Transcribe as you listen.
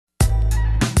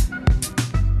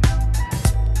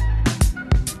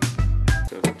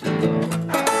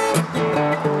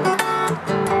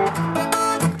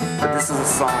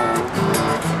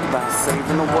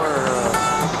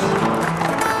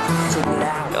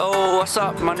what's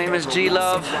up? My name is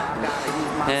G-Love,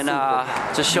 and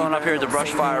just showing up here at the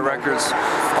Brushfire Records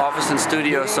office and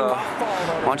studio, so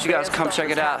why don't you guys come check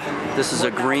it out. This is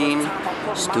a green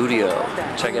studio.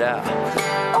 Check it out.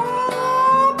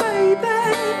 Oh, baby,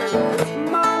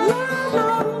 my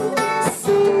love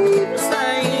seems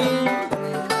sane.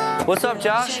 What's up,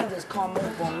 Josh?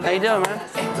 How you doing, man?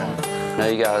 Now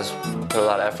you guys put a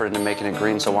lot of effort into making it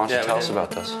green, so why don't you tell us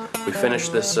about this? We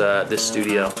finished this this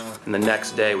studio, and the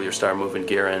next day we started moving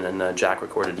gear in, and Jack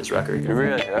recorded his record here.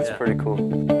 Really? That's pretty cool.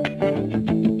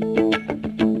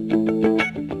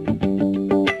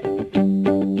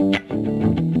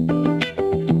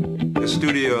 The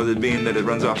studio, the being that it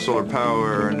runs off solar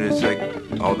power, and it's like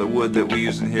all the wood that we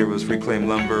used in here was reclaimed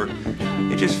lumber.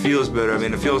 It just feels better. I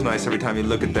mean, it feels nice every time you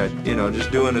look at that, you know,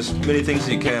 just doing as many things as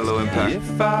you can, low impact.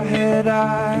 If I had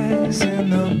eyes in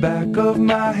the back of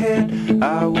my head,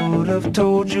 I would have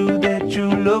told you that you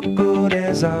look good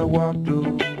as I walked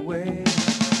away.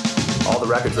 All the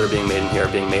records that are being made in here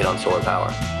are being made on solar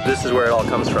power. This is where it all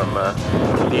comes from.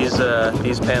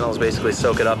 These panels basically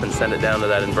soak it up and send it down to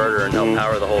that inverter and help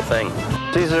power the whole thing.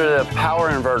 These are the power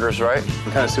inverters, right?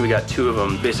 You kind of see we got two of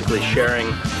them, basically sharing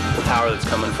the power that's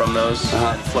coming from those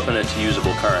and flipping it to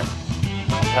usable current.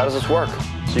 How does this work?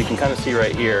 So you can kind of see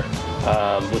right here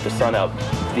with the sun out,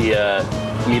 the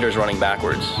meter's running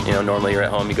backwards. You know, normally you're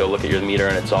at home, you go look at your meter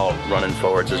and it's all running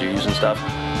forwards as you're using stuff.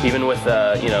 Even with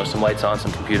you know, some lights on,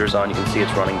 some computers on, you can see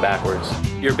it's running backwards.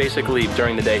 You're basically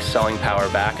during the day selling power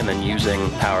back and then using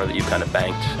power that you kind of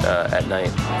banked at night.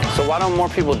 So why don't more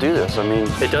people do this? I mean,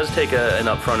 it does take an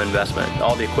upfront investment.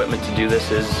 All the equipment to do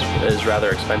this is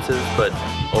rather expensive, but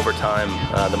over time,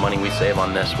 the money we save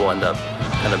on this will end up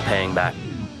kind of paying back.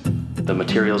 The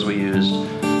materials we used,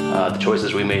 the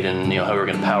choices we made in, you know, how we were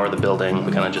going to power the building,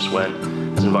 we kind of just went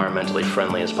as environmentally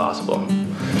friendly as possible.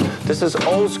 This is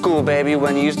old school, baby.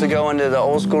 When you used to go into the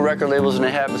old school record labels and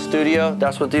they have the studio,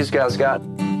 that's what these guys got.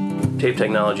 Tape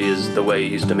technology is the way you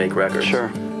used to make records.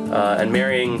 Sure. And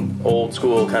marrying old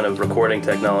school kind of recording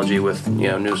technology with, you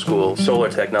know, new school solar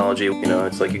technology, you know,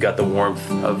 it's like you got the warmth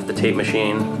of the tape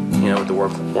machine, you know, with the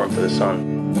warmth of the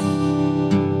sun.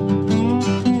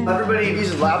 Everybody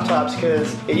uses laptops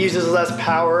because it uses less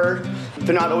power.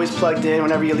 They're not always plugged in.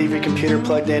 Whenever you leave your computer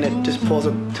plugged in, it just pulls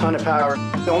a ton of power.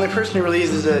 The only person who really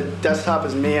uses a desktop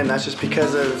is me, and that's just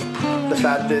because of the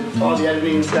fact that all the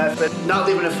editing and stuff, but not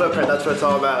leaving a footprint, that's what it's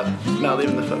all about, not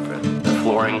leaving the footprint. The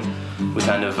flooring, we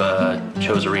kind of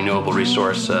chose a renewable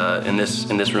resource. In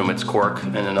this room it's cork,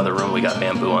 in another room we got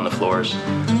bamboo on the floors.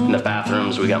 In the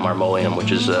bathrooms we got marmoleum,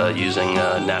 which is using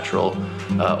natural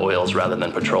oils rather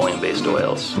than petroleum-based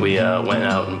oils. We went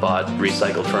out and bought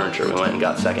recycled furniture. We went and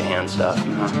got secondhand stuff.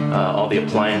 All the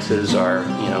appliances are,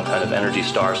 you know, kind of Energy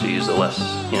Star, so you use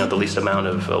the least amount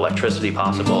of electricity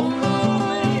possible.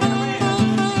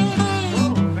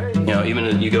 You know,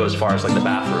 even you go as far as like the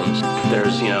bathrooms.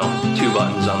 There's, you know, 2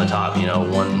 buttons on the top. You know,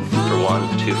 1 for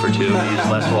 1, 2 for 2. Use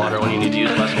less water when you need to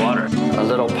use less water. A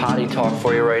little potty talk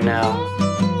for you right now.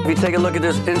 If you take a look at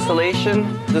this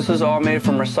insulation, this is all made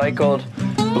from recycled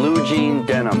blue jean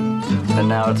denim. And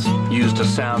now it's used to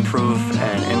soundproof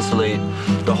and insulate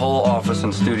the whole office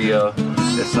and studio.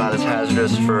 It's not as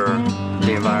hazardous for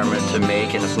the environment to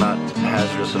make, and it's not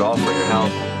hazardous at all for your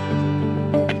health.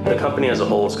 The company as a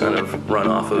whole is kind of run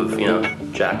off of, you know,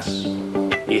 Jack's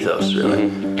ethos, really.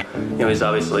 You know, he's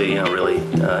obviously, you know, really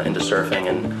into surfing,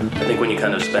 and I think when you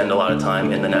kind of spend a lot of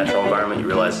time in the natural environment, you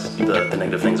realize the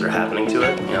negative things that are happening to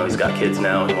it. You know, he's got kids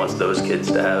now, and he wants those kids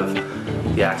to have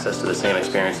the access to the same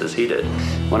experiences he did.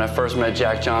 When I first met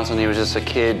Jack Johnson, he was just a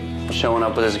kid showing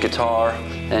up with his guitar,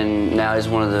 and now he's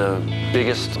one of the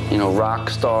biggest, you know, rock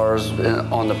stars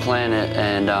on the planet,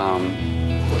 and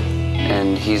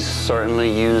he's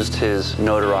certainly used his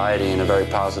notoriety in a very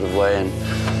positive way, and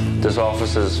this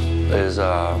office is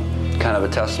kind of a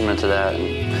testament to that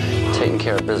and taking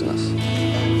care of business.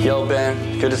 Yo, Ben,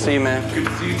 good to see you, man. Good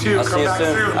to see you too. I'll see you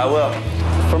soon. I will.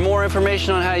 For more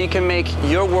information on how you can make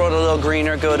your world a little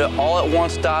greener, go to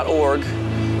allatonce.org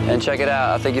and check it out.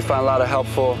 I think you find a lot of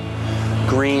helpful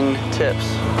green tips.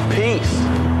 Peace.